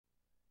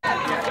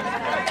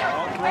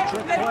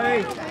Trick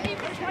play.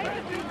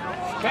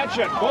 Catch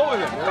it. Go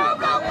with it. Go,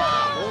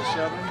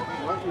 7.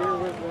 What year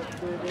was it?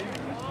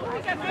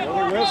 Blow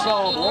the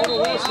whistle. Blow the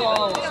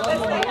whistle.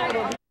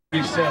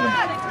 37.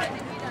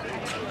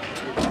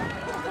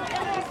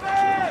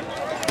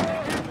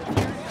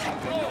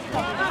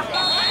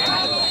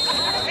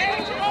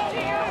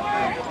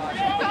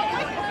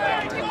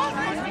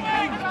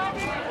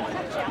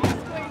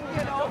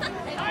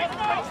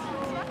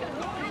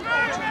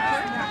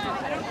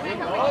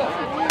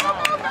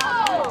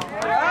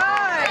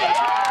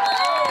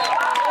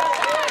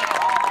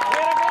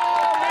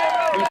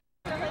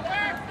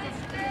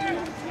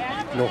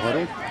 No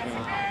hurry.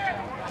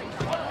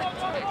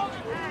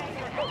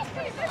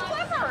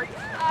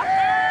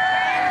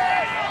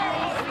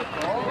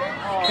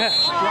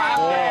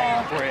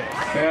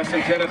 Pass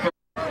intended for.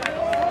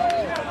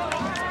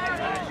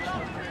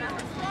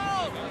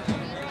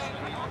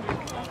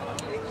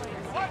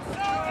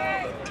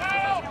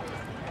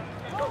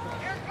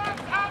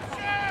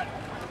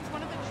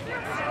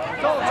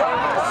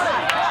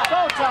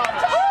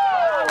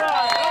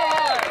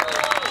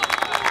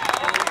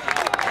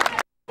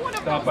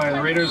 Stopped by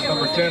the Raiders,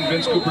 number 10,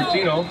 Vince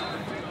Cupertino.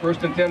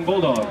 1st and 10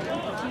 Bulldogs.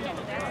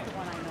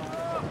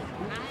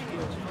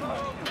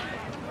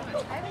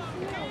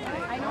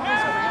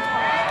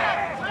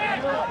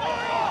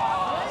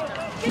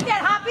 Get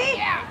that,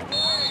 Hoppy!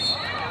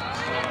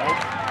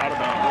 Out of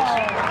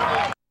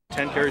bounds.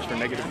 10 carries for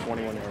negative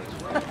 21 yards.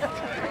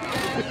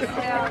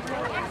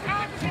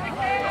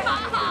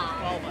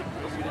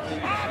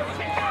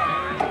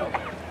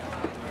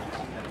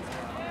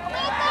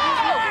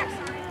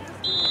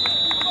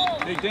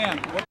 Hey Dan,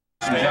 what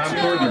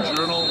John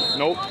journal?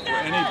 Nope. For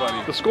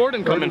anybody. The score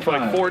didn't come in for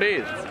like 4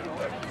 days.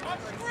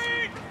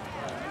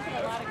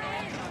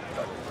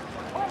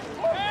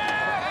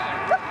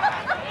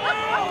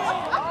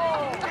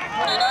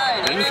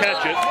 Didn't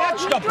catch it.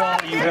 Catch the ball,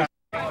 you have.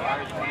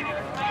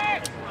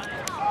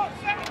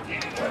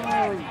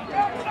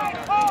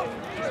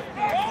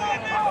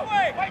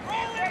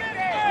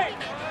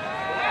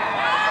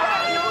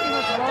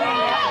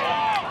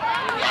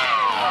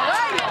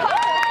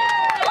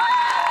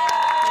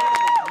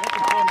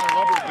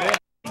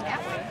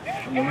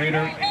 The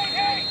Raider,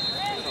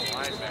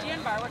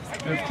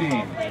 15.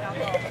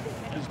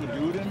 Is the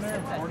dude in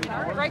there?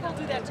 Greg will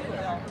do that too.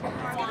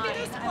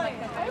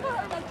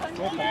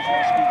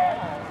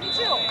 Me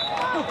too.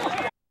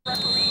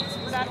 Referees,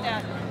 we're not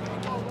that.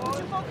 Would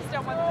you focus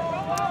on one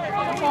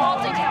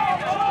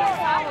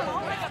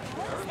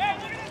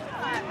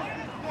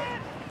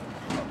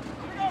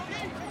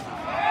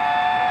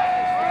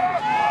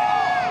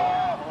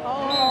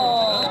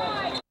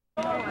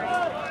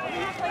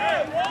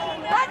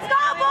Let's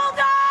go,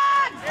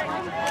 Bulldogs!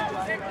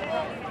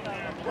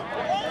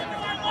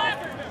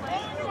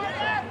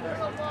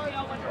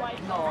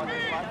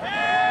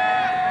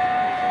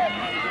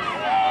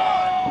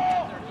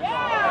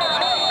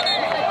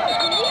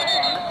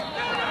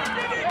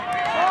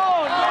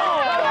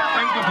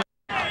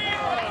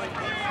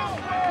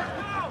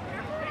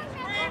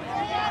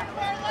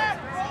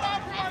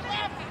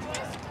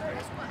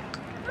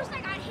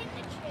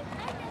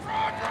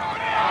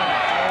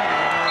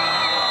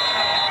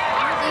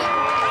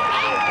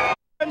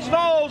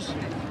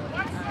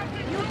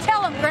 You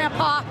tell him,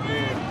 Grandpa.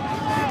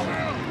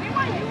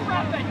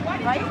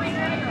 Right?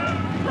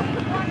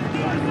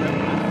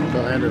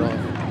 They'll hand it off.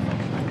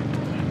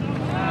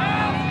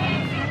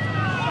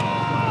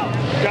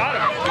 Got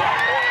him.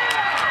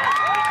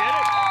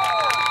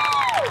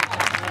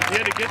 He did it. He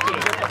had to get to it.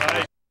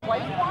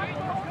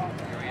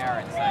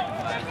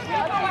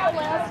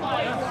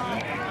 Nice.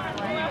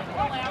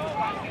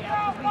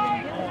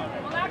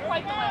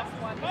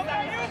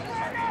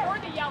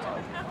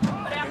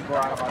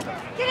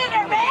 Get in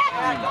there, man!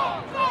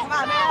 Come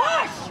on, man!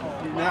 Push!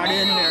 You're not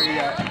in there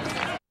yet.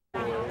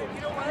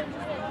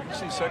 You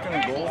see 2nd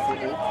and goal for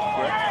Oak,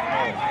 correct?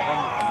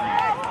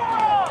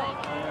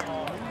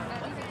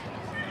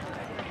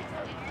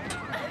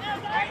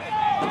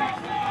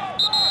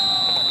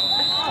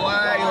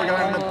 Flag, you're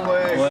going to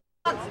play.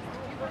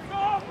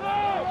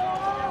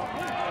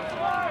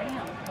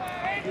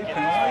 They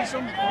penalize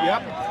him?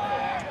 Yep.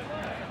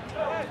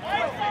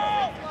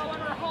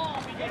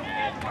 Get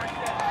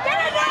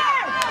in there!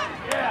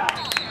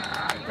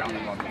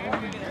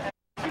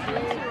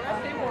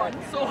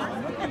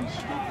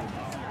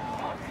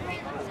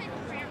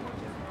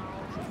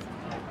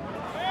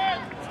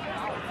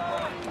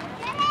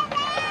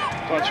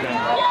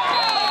 Touchdown.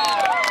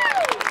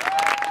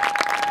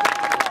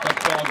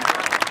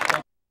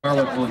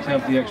 Charlotte will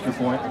attempt the extra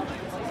point.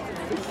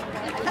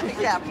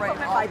 Yeah, right in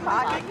my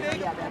pocket.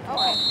 Yeah, that's all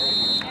right.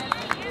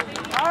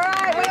 All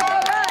right, we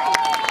all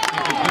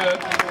right.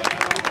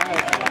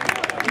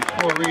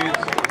 Score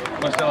reads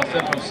West Allis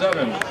Central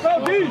 7,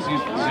 Wauwatosa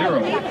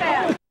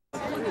 0.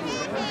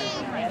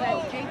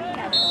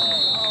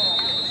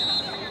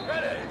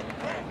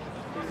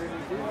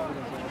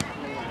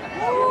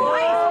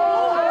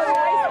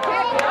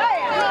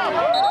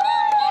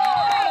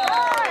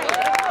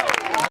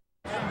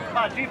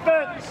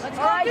 Defense! Let's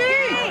go, D!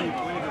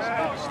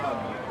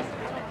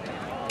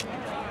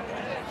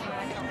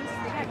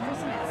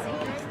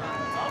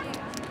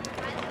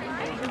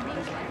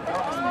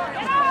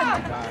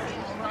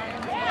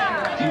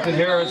 Ethan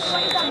Harris.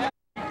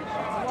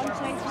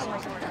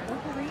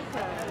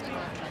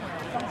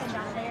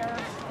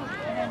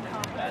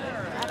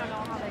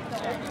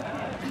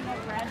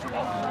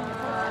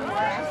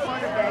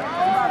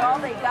 All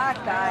they got,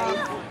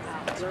 guys.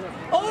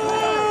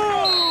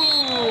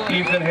 Oh!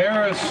 Ethan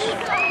Harris,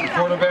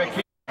 quarterback.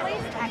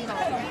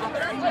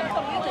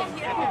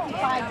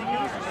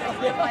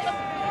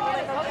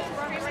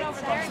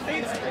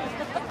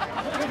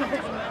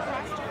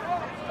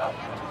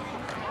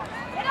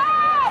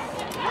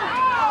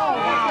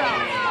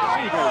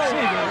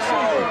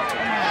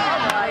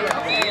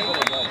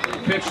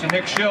 Pitch to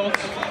Nick Schultz.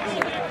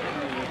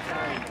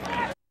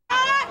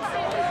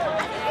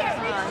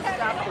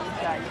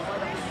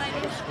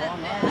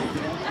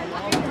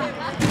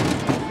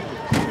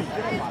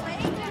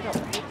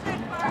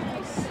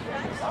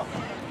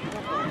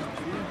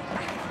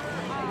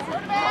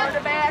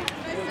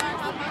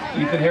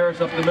 Ethan Harris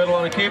up the middle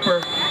on a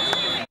keeper.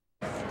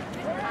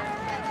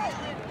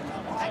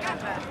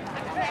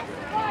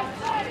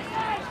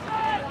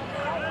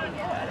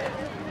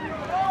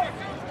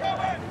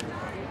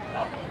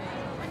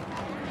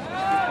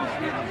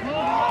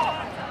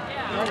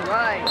 All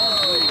right.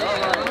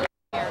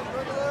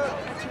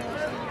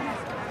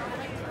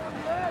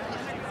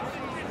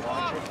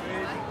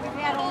 We've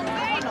had all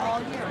nine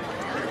all year.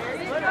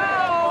 Good go.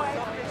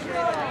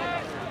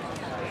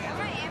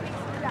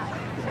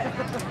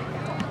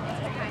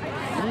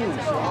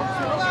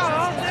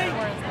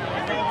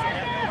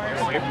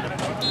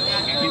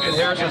 Ethan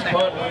Harris's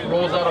punt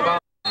rolls out of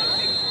bounds.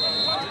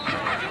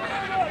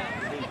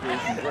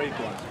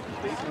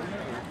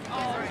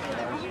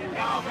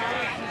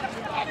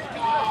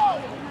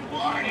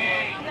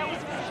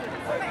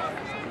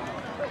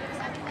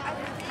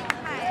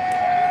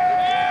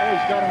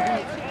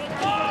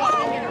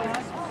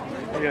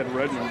 He had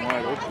Redmond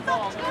wide open.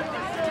 All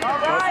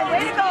right,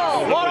 way to go.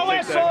 What a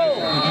whistle!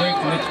 Complete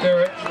to Nick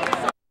Sterrett.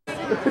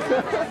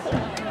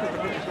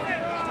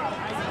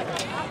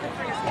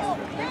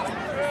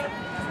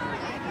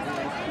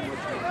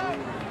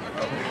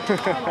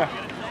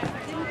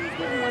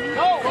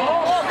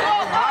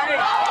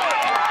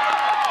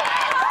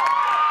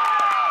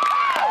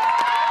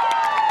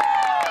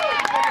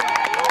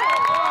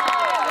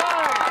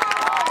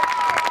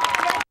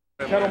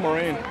 Kettle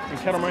Moraine. And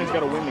Kettle Moraine's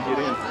got to win to get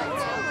in.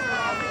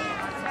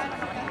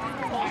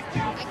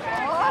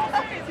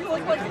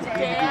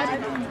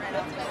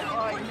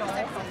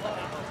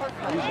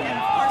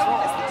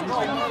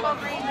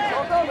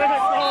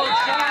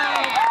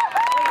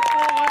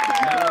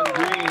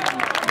 Green,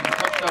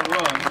 touchdown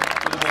run.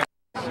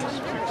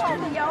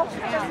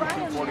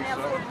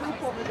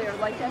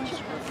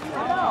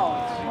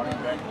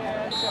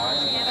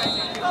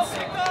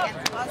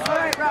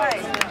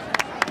 Right.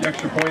 The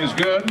extra point is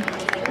good.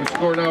 The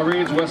score now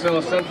reads West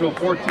Allis Central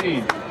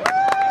 14.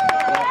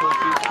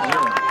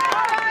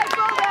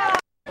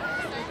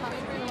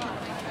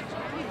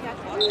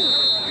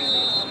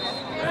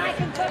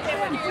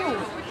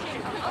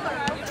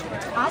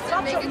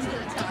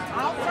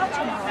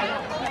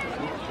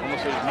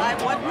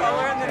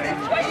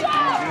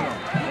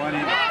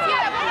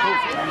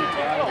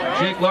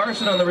 Jake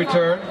Larson on the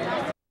return.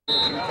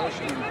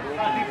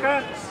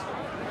 Defense.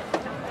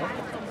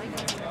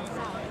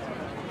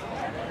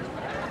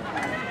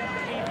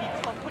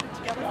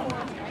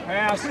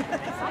 Pass.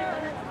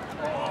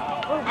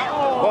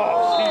 Oh,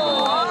 Steven.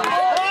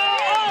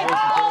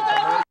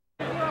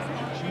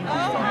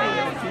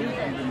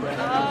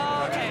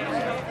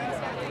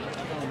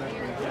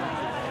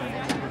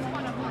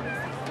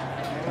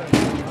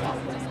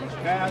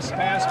 Pass,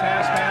 pass,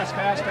 pass, pass,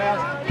 pass, pass.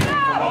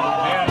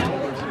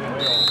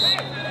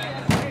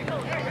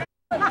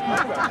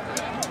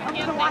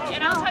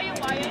 And I'll tell you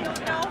why I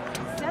don't know.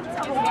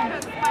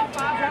 Because my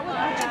father was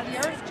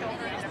years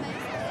children.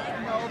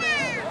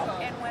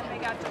 And when they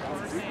got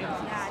divorced,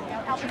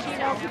 Al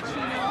Pacino.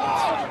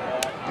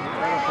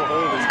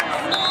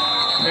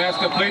 Pass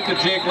complete to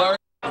Jake Larson.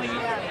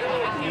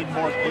 Need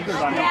more fingers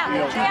on the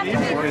field.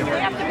 They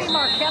have to be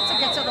Marquette to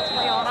get to the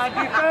playoffs.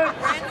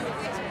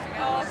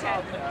 Oh, okay.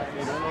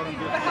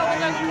 But how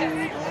old are the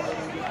kids?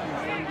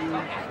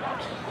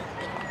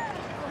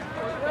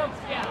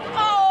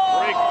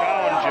 Break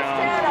down,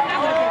 John.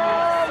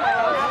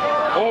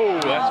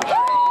 Oh, that's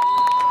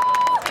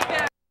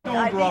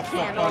Don't rough the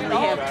thunder.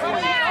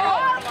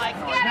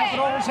 Snap it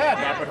over his head.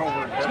 Snap it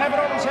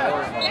over his head.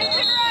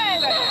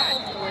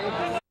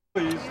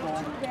 Please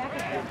don't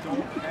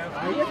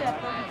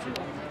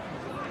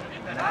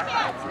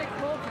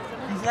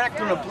He's not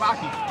going to block.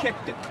 He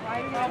kicked it.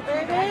 I know,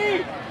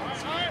 baby.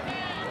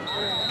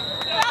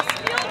 Best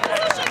field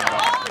position of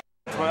all.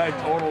 But I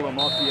totaled him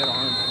up. He had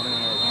arms coming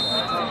out.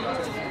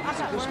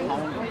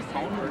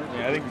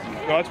 Yeah, I think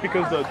no, that's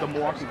because the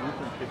Milwaukee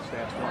Blueprint kid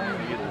stats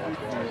weren't either.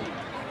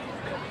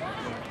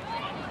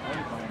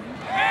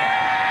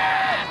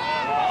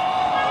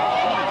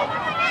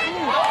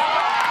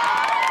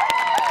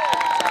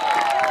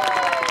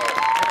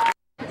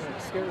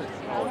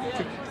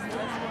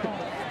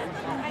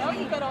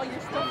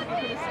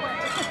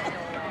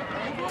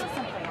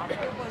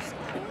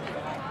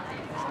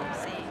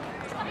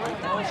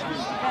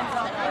 depends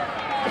on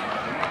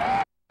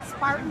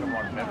Spartan. The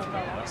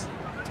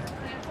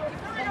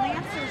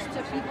Lancers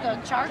to beat the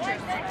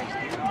Chargers.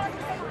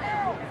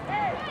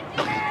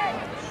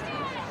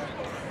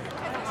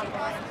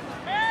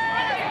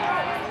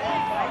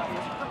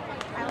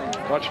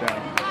 Touchdown.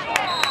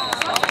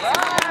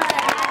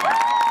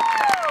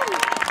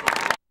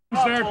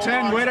 There,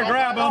 10. Way to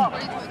grab them.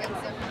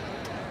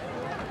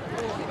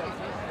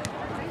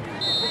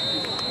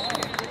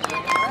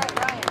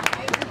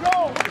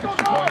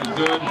 Point is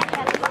good.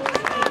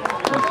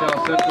 South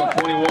Central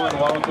 21,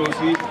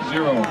 Wauwatosa East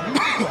 0.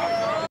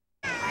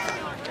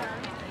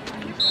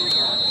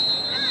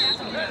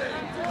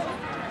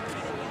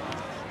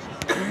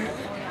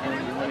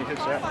 When he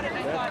hits that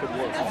could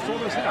work. So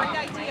does that.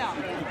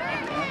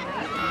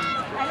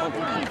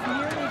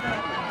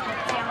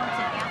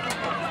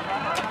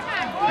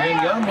 And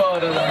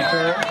Youngblood on the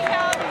return.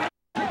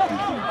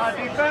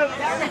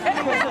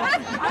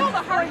 Oh,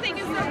 the hard thing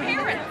is their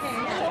parents.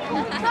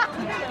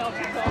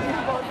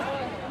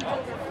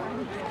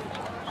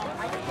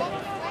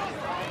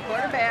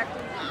 Quarterback.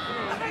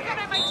 I thought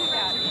I might do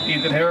that.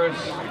 Ethan Harris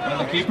on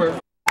the keeper.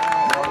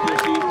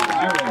 Wauwatosa East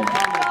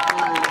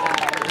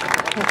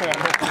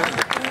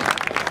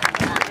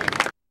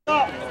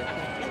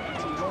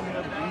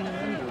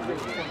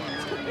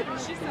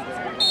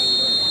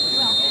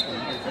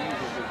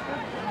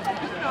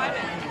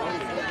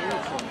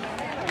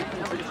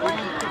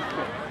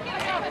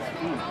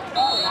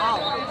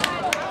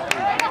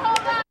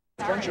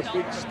A bunch of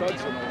big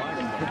studs in the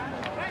line.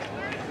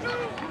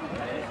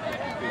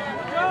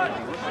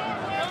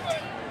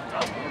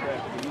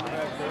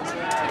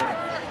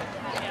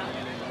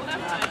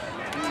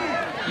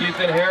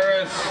 Ethan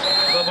Harris,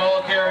 the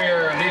ball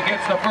carrier. He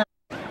gets the first.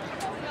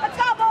 Let's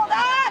go,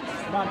 Bulldogs!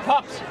 Come on,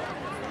 Pups.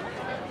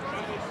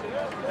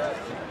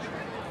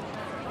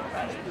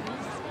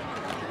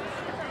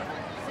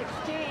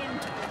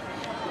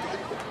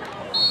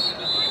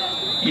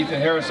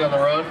 Ethan Harris on the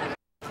run.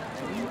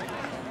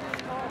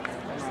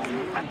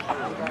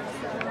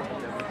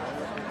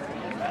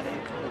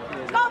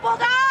 Go,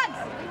 Bulldogs!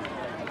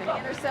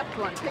 Intercept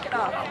one. Pick it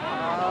up.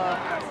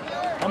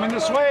 Coming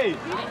this way.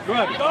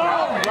 Good. Go.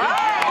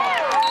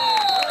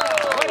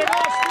 Way to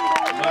go,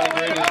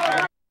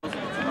 Steve.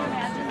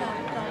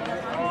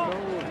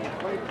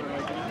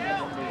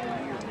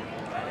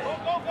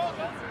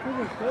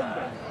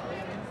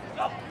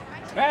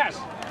 Pass.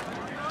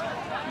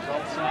 He's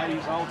outside.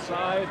 He's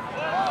outside.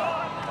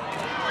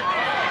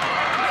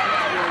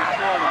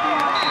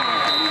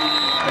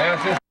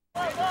 Pass it.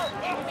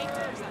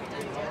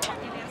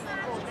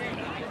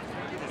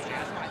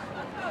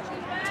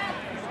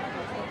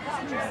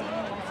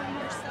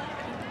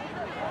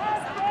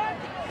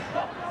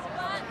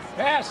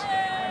 Pass.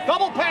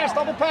 Double pass.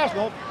 Double pass.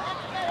 Nope.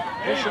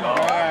 Pushing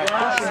back.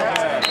 Pushing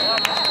back.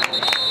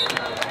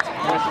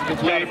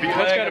 Complete.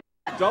 Flag.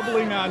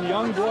 Doubling on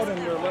Youngblood, and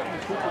they're letting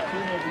Cooper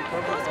Kino be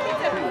covered by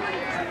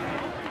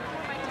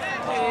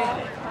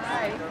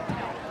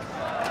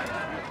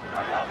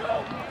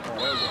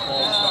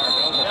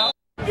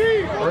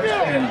First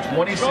and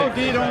 26. Go, D.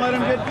 Don't let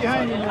him get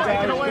behind you, guys.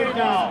 Take it away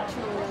now.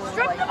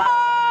 Strip the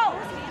ball!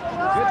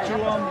 Get to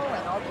him.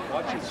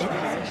 Watch it. Screen,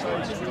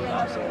 inside screen,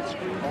 inside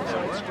screen,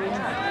 inside screen.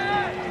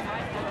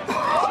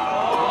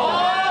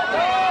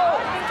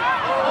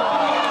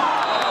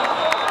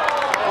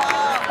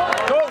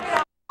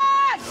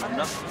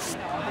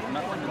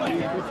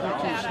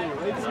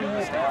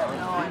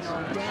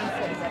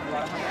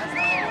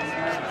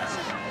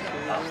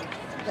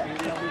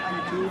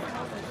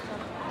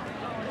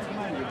 Come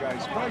on, you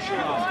guys. Pressure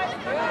on.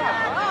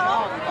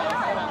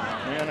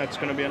 Man, that's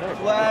going to be another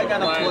Flag on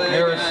the play.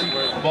 Harris,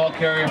 ball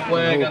carrier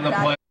flag on the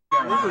play.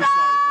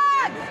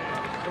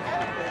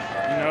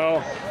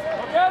 No.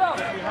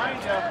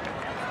 Behind you.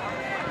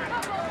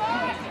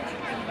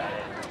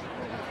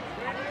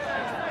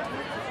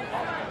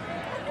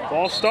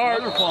 False start.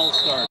 Another false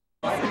start.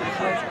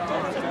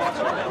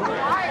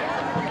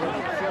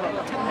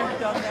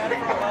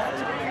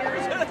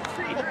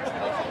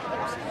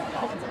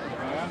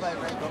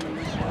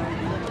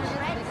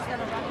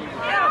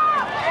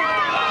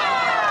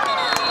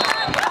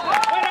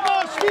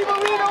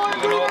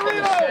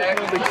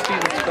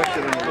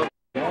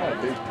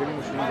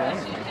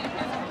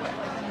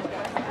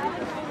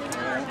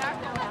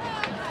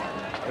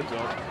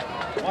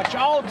 Watch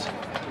out!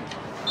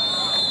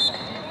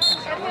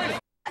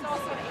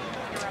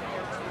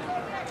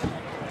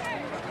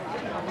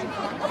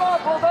 Come on,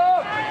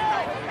 Bulldog!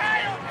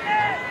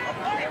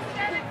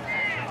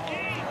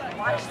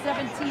 Watch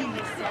 17,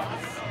 this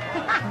says.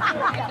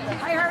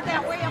 I heard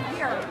that way up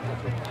here.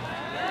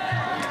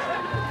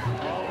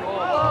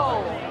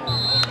 Whoa.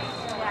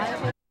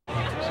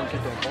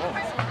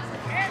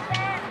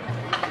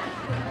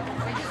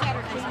 I just had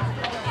her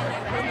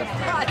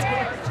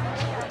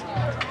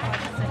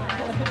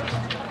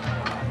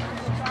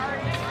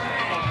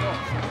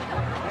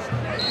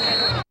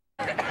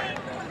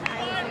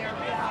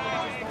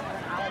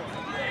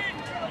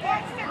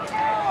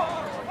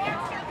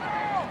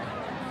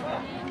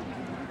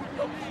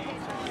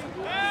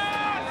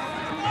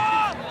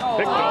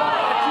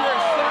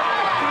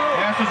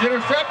Pass is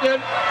intercepted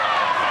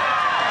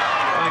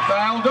by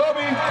Kyle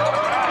Dobie.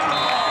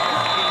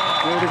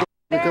 Way to go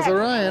because of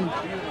Ryan.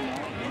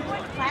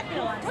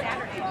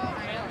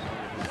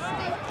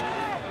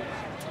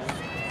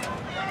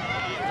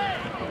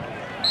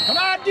 Come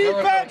on,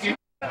 defense!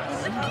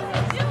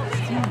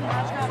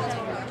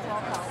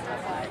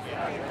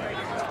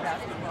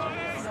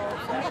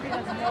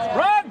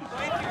 Run!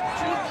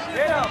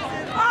 Get him!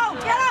 Oh,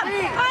 get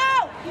him! Oh!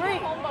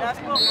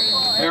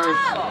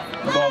 Harris,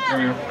 the ball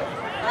carrier.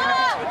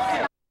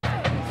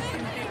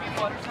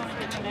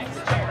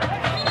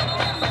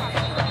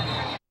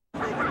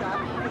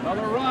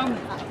 Another run.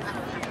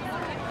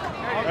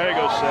 There you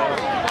go, Seth.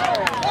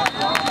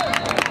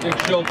 Nick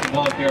Schultz, the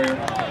ball carrier.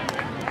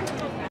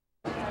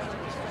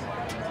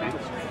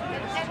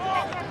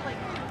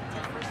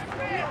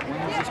 When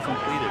was this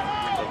completed?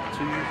 Like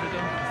 2 years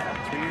ago?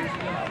 3 years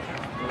ago?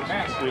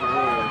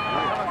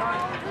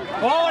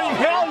 Oh, he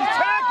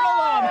tackled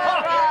him!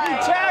 He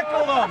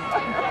tackled him!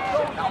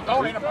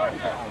 Don't hit him.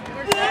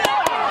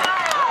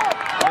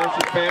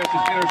 Harris's pass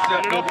is Get it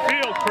intercepted.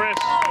 upfield, Chris.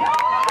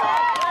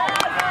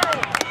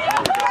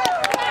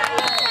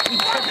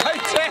 I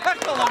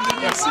tackled him. Did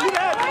you see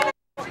that?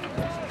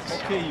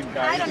 Okay, you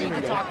guys. I don't need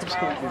to talk to you.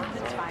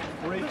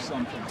 Break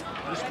something.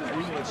 Just to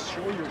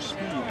show your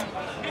speed.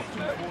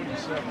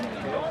 247,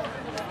 okay?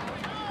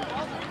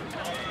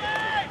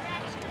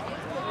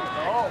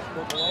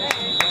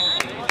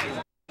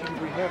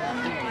 We haven't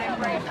seen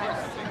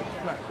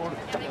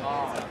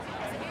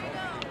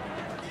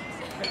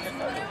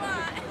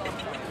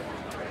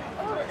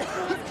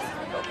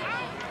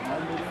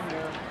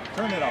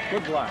turn it up.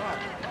 Good block.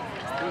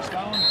 Face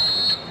down.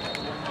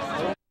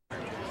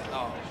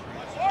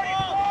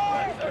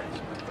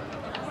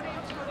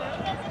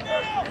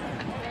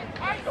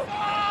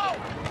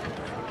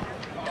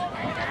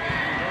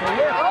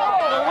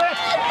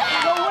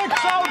 The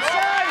wick's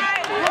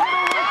outside.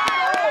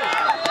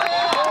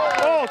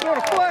 Oh, throw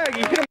the flag.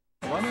 He hit him.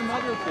 Run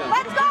another thing.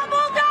 Let's go,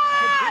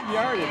 Bulldogs! Big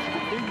yardage.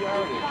 Big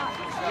yardage.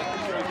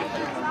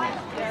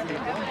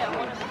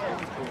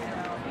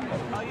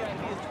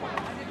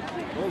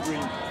 Go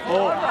green.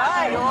 John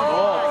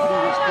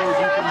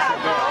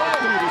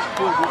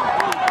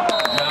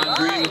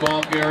Green, the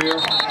ball carrier.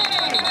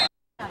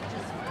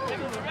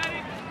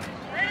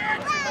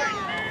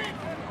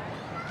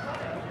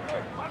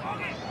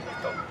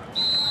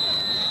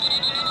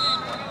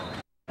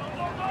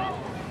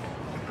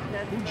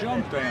 Who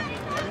jumped then? I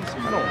didn't see. I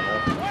don't know.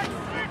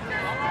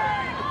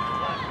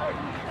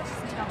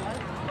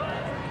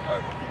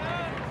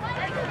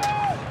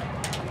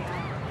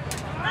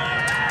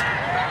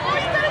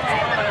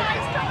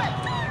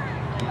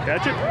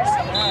 Catch it.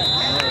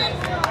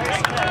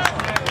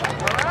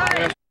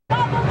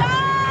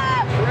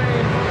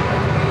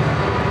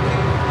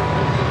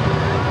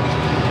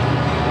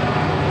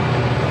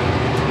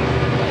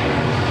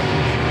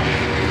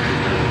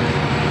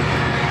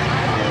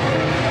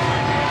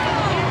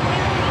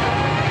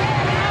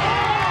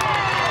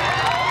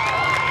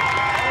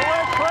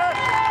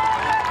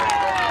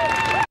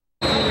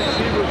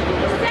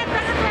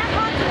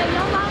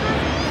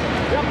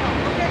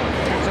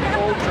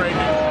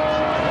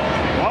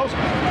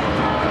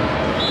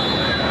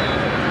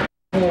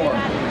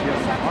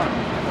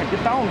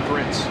 Get down,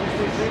 Prince.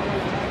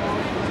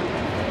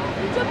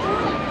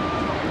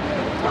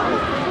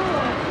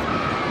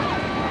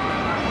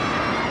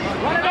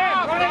 Run it in!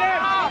 Run it in!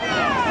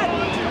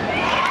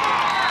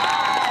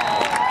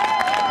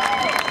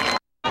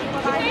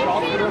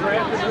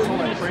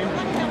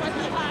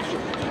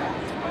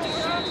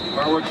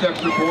 Fireworks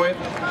extra point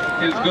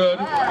is good.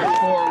 It's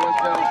for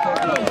West Allis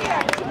Central.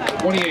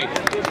 28.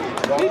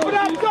 Keep it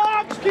up,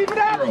 dogs! Keep it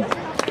up! 0.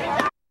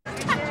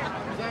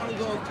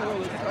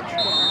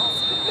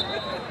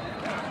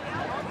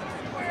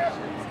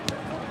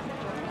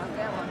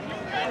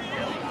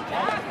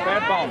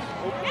 Bad bounce.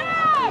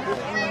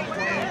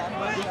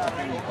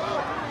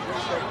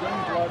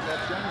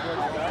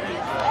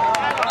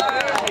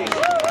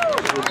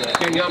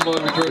 Ken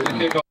Youngblood returns the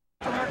kickoff.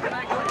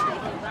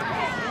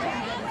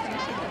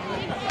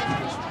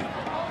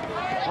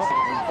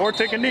 Or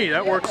take a knee.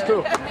 That works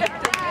too.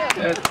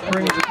 That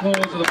brings the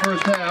close of the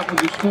first half with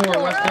the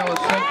score West Allis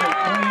Central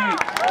 28.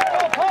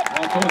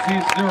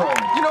 Wauwatosa 0.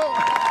 You know,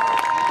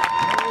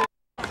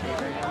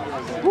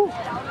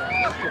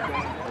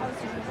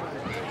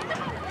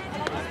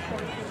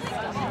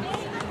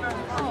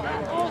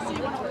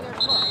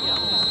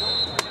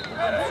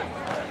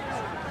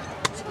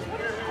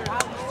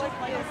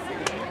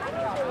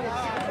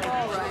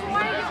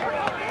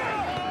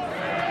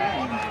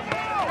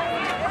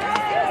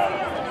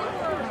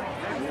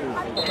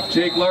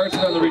 Jake Larson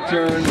on the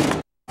return.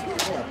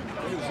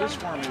 What is this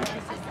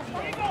formation?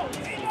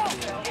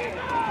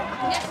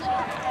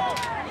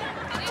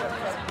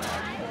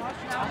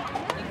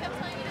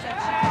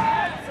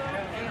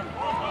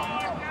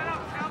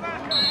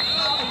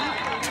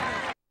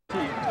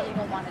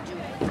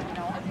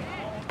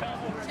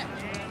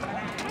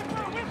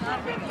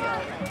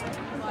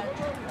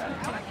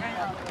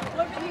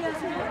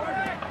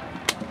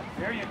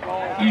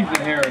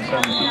 Ethan Harris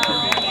on the keeper.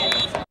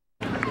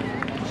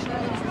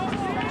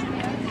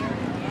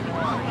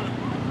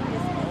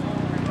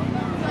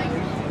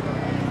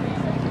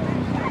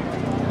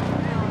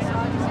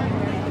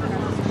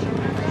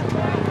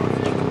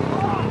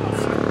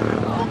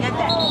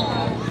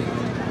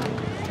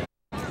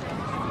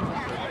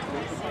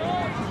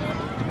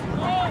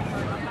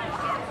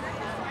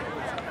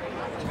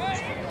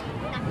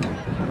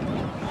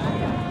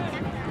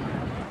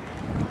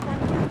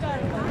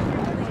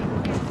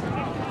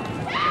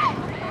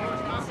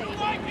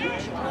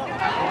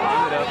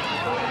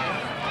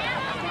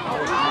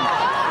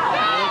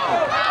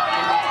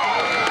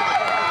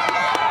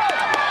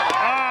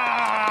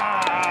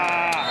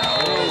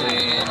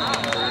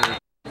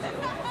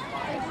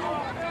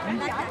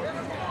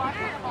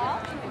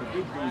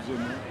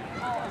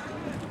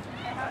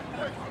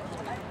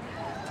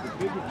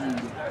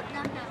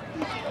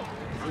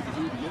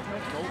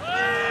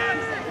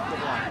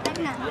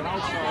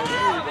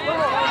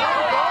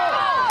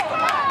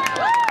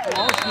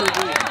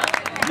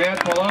 Matt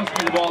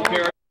Polowski, the ball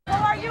carrier.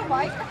 How are you,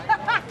 Mike?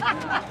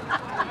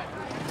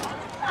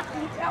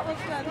 That was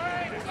good.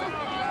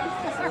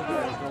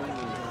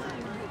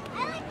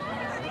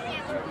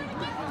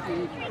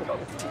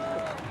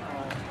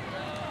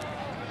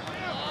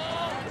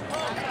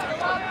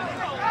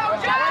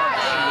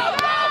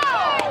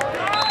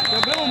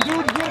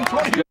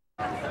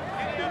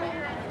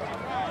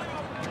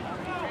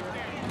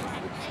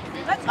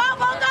 Let's go,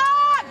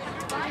 Bulldog!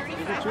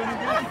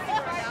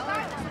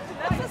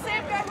 That's the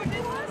same guy who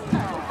did last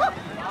time.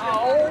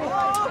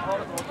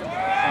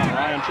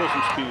 Ryan, show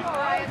some speed.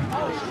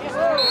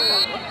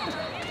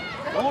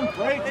 Don't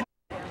break.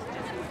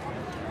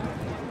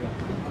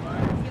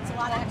 Gets a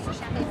lot of extra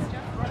champagne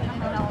stuff.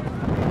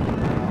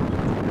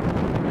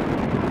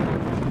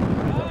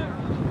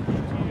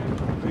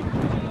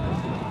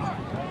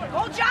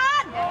 Go,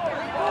 John!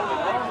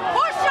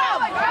 Push him!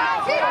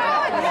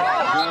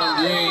 John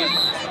Green,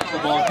 the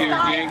ball carrier,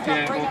 gang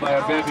tackled by a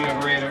bevy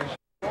of Raiders.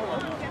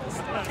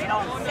 They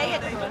don't say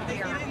it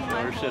here.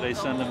 Or should I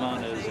send him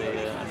on as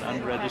an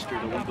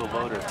unregistered illegal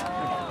voter?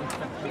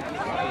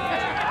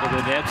 With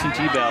an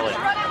absentee ballot.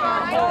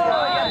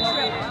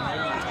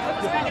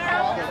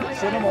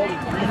 Send them all to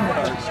green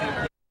cards.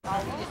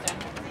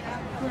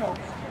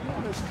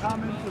 This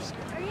comment, this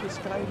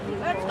guy.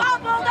 Let's go,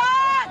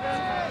 Bulldog!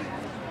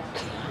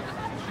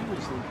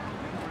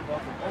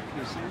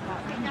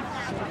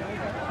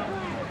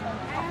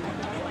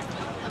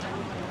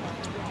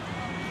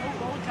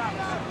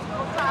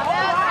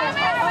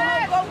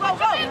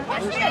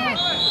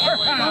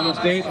 Thomas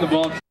State, the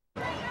ball.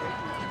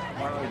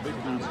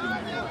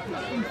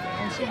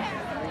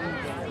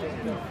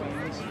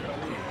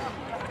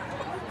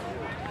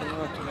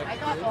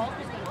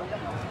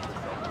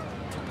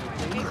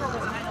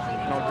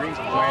 No, Green's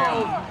wham.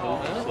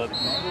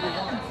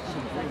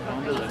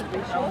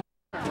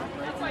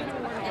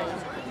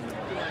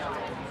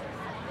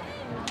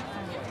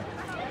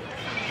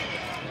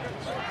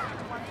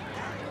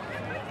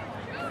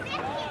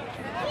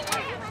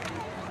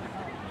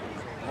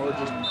 Or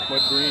just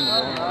what Green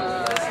won.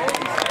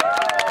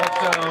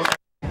 Touchdown.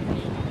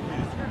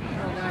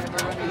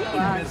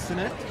 Missing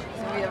it.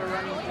 We have a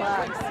running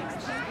clock.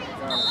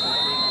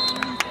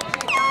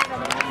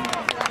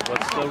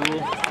 What's the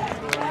rule?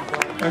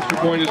 Extra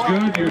point is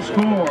good. Your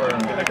score: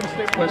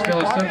 West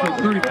Allis Central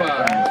 35.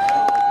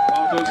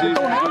 Wauwatosa 0.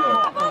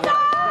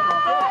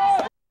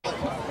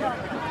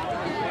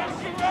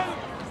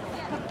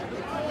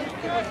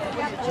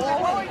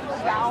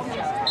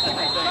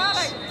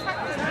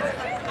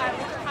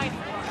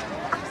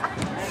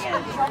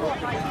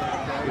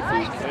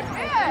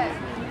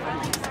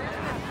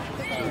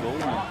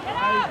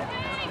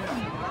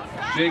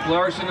 Jake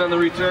Larson on the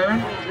return.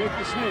 Jake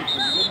the Snake.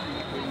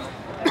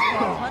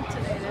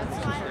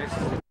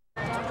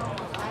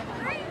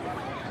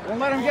 Don't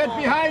let him get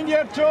behind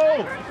you,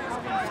 too.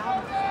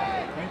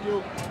 Thank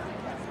you.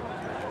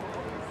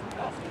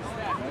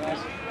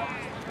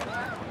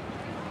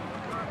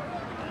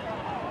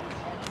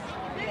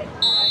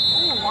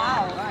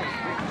 Wow.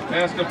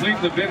 Pass complete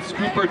to Vince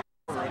Cooper.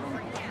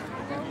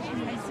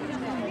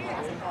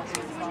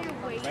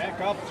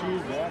 Back up two,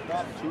 back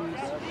up two,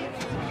 back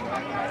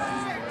up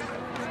two.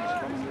 He's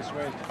coming this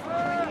way.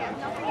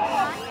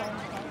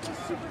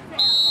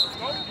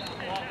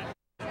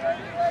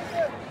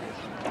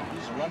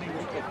 He's running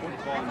with the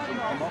football. He's going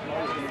to come up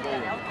now. He's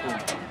going to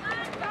go.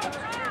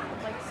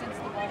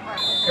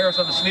 Harris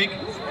on the sneak.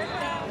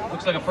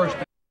 Looks like a first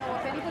down.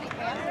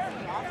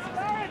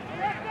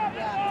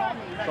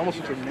 It's almost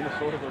like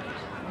Minnesota versus.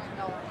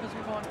 No, because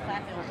we're going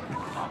back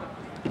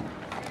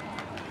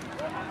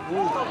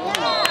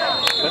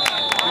That's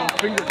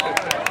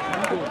fingertips.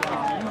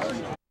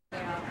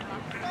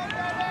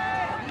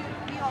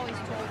 He always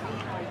told me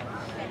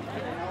that he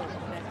didn't know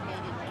that they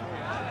didn't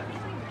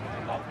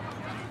know.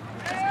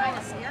 It's kind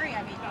of scary. I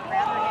mean, you'd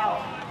rather have.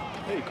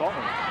 Hey, call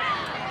him.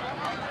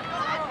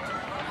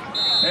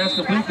 Pass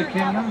complete to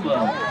Ken Numba.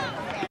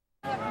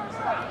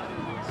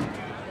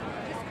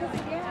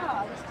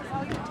 Yeah, this is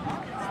how you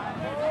talk.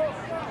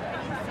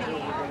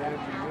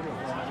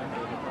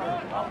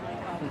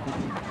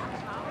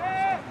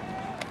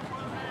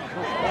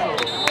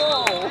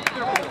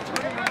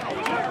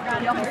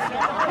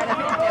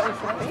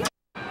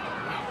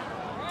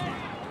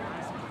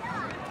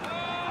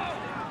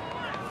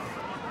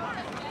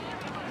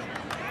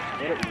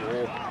 Let it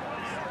roll.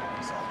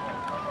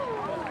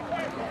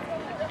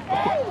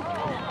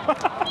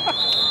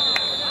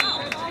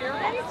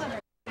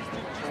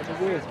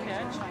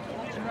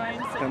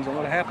 Depends on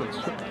what happens.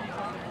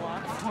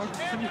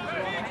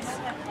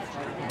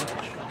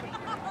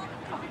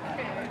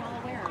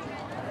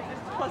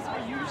 Plus,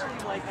 we're usually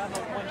like on the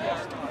 1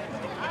 yard.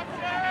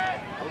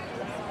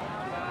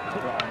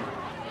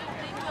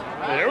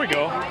 There we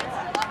go.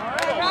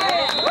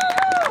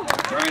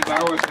 Brian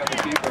Bowers got the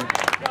keeper.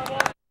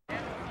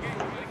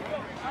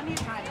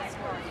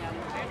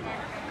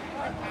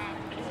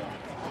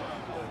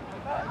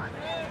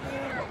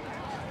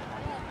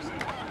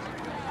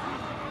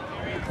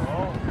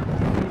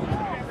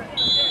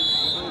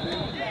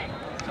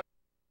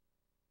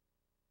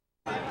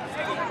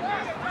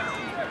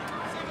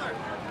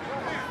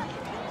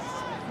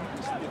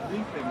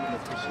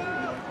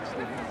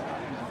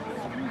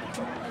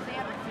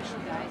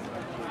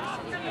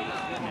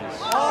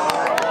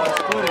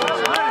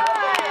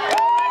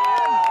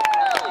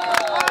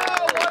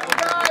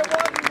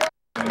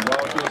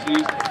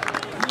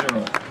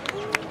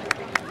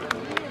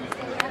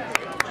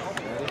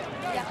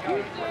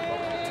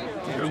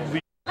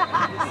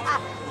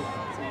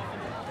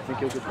 Think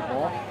he'll get the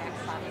ball?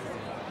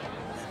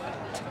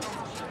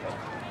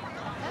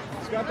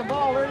 He's got the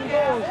ball, there he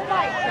goes.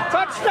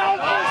 Touchdown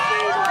for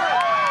Caesar!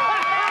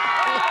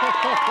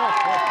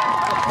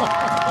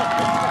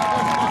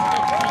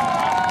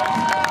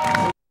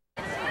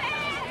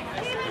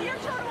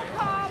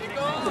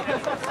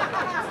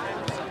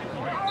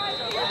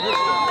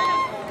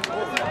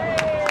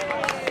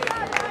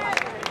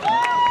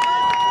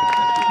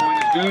 Point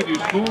is good, you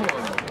score.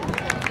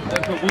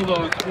 Central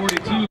Bulldogs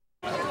 42.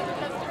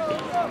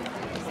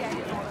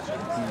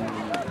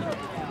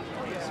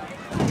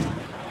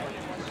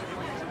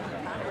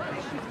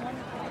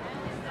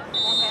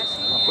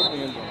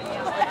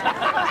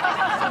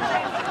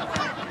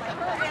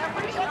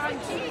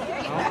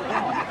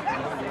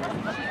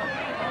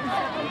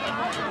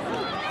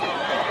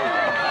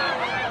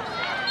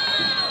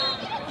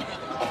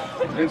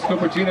 Vince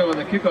Cupertino on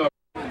the kickoff.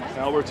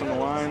 Albert's on the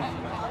line.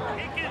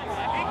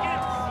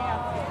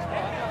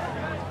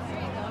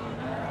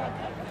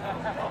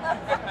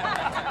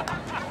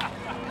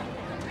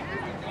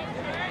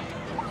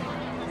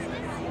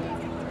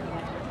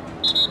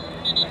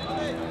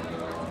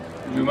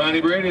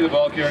 Jumani Brady, the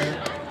ball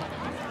carrier.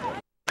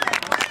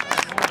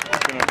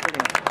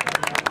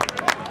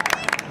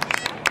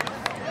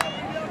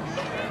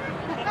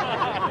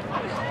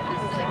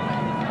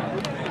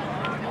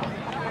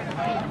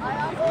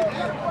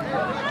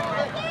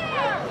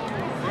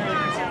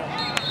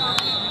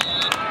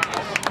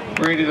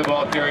 Brady, the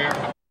ball carrier.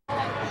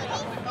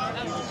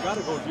 He's got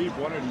to go deep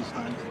one of these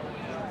times.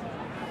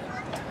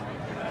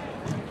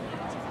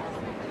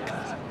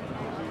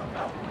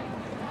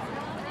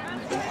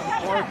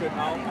 Park it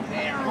now.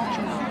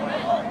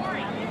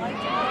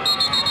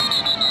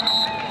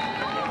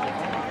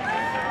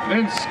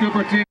 Vince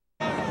Cupertino.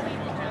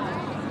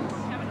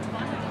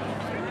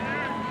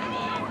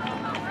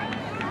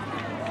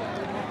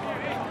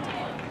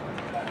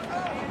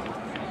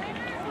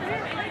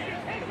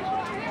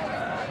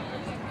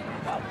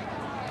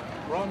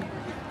 Run.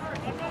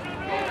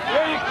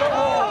 There you go.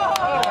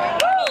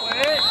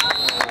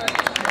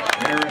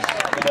 Harris,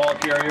 the ball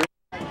carrier.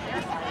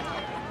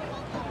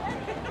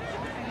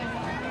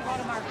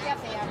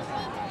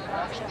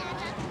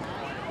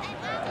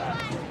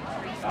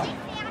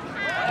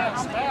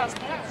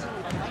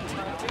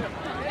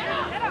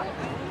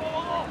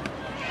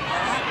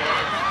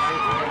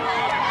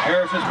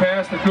 Harris's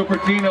pass to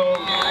Cupertino,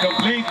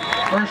 complete,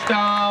 first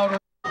down.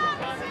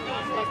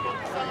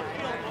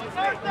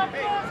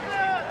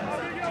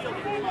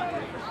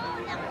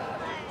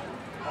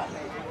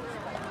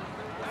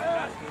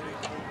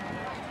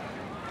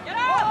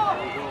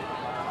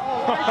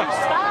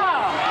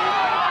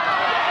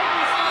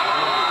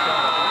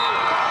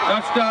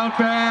 Touchdown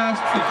pass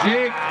to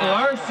Jake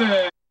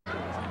Larson.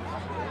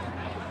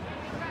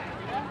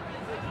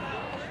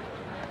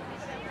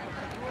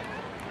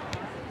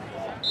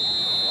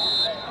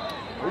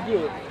 We're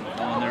good.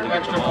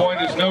 Extra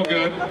point is no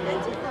good.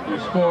 You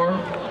score.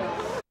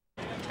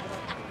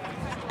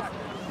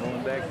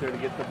 Going back there to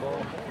get the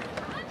ball.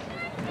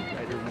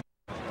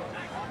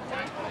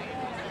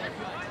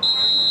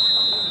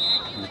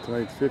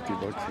 Tonight's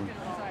 $50 and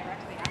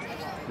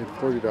it's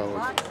 $40.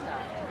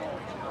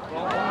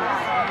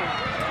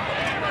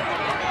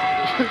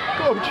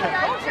 Coach.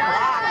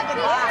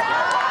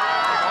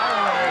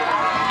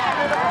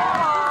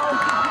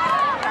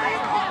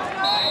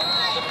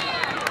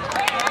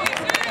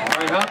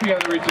 Ryan Hoppy on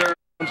the return.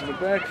 To the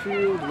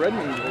backfield,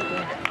 Redmond's right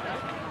there.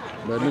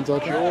 Redmond's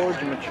out there? George,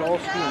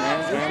 Michalski,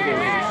 and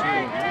Andrews.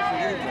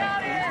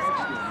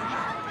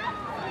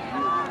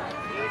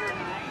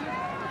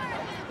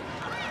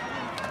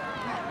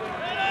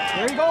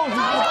 There he goes. He's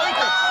going to break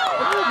it.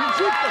 He's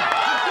shooting.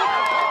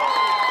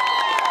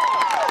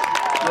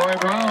 Roy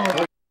Brown.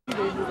 I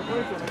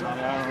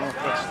don't know if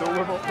that's still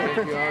with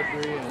him.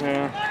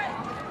 Yeah.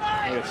 I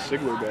got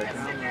Sigler back.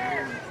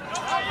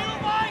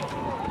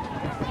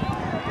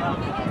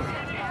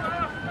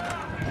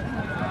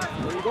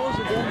 There he goes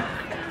again.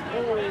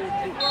 Oh,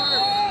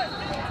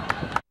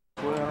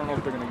 well, I don't know if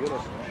they're going to get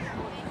us.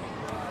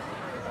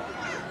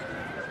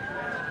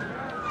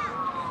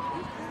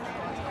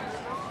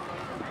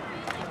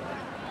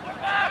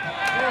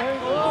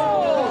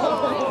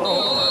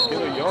 Oh,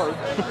 get a yard.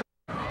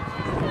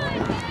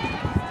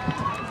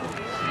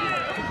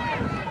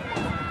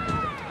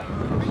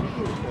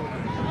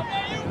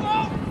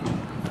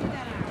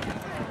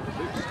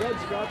 Big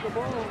Stud's got the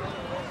ball.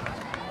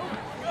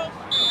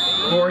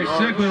 Corey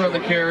Sigler on the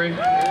carry.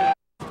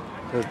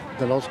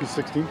 Danowski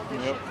 16.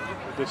 Yep.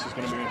 This is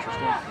going to be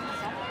interesting.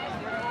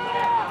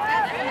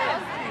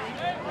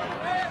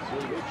 So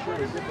make sure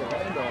they get the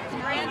handoff.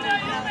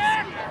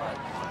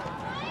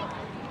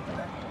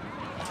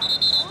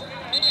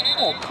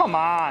 Oh, come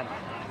on.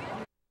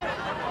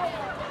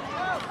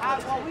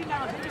 Well, we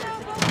now do.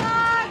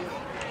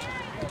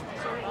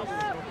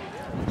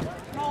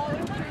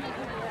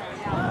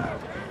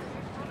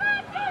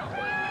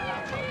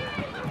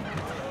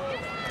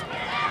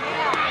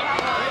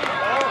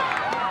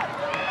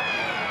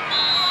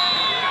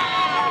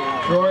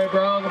 Troy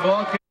Brown, the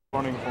ball carrier.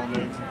 Running for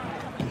me.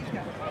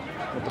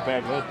 With the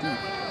bag that deep.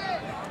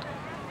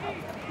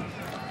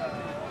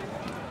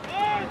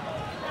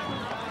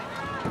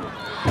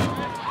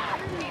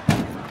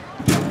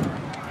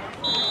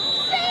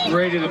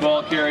 Brady, the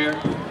ball carrier.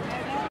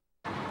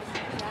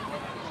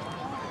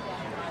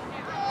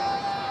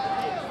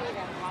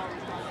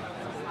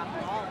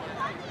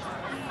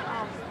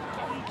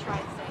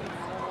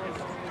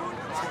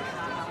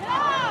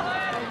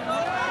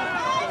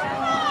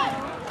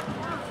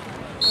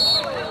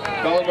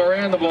 Colin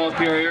Moran, the ball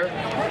carrier.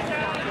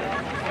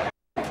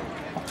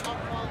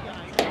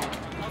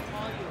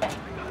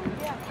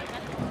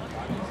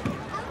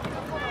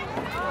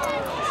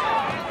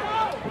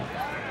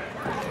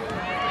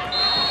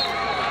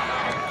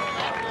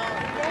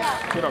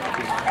 Get up,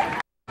 kid.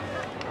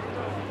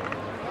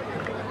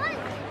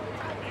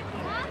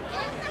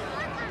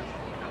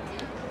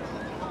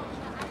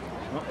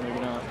 Oh, maybe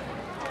not.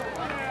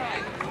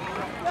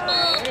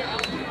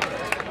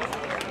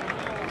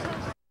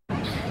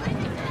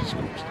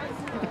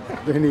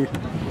 They need.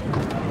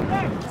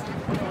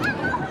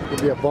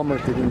 It'd be a bummer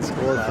if they didn't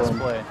score from.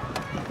 Play.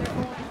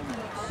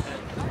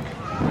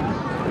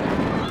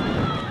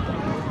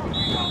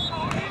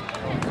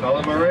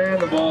 Colin Moran,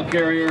 the ball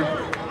carrier.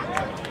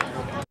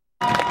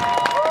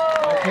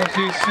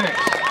 Sees 6.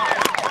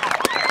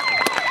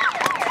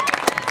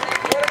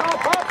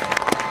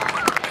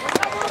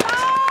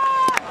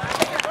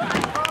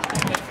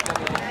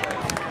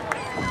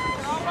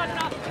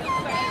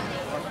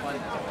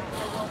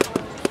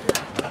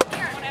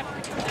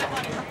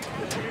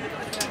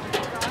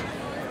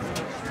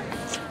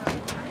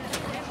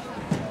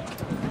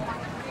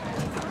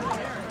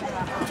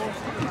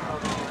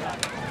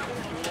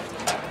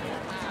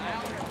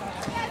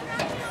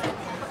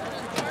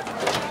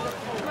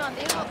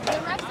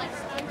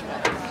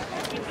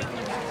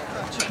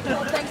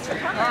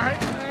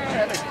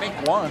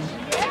 One.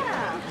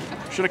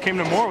 Should have came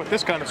to more with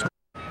this kind of score.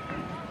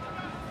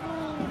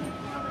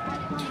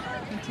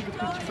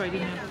 I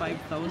didn't have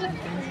 5,000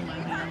 things in my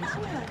hands.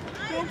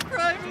 Don't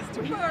cry,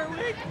 Mr.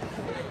 Barwick.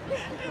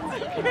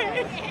 It's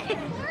okay.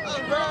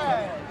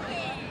 Alright.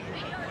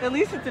 At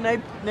least it's a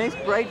nice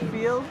bright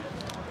field.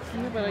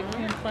 Yeah, but I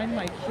can't find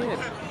my kid.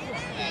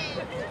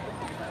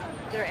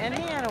 They're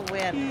ending on a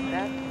win.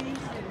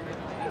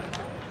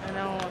 I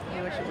know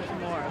you wish it was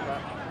more,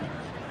 but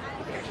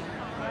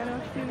I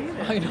don't see it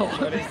either. I know,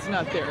 but it's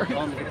not there.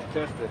 I'm going to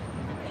test it.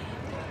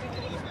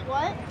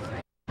 What?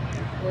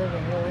 Where the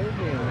hell is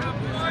he?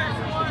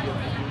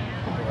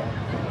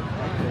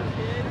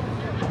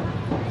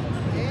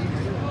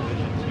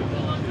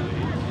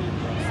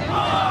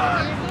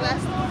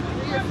 Last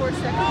 3 or 4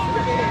 seconds of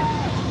the game.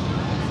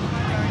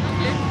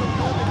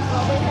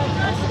 Well, they had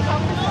just a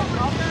couple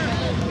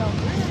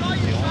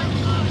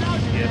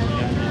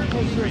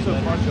There's a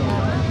bunch of them.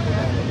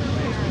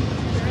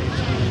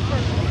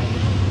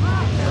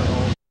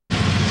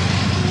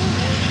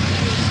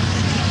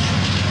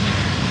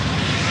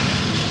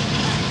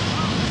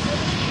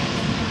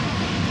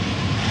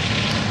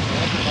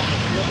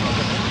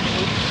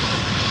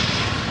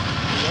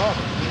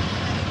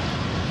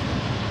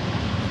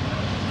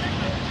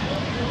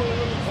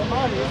 Come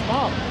on, it's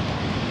Mom.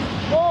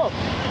 Mom!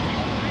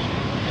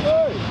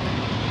 Hey!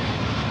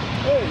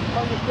 Hey, you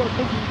might just get a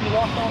cookie if you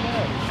walk on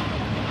there.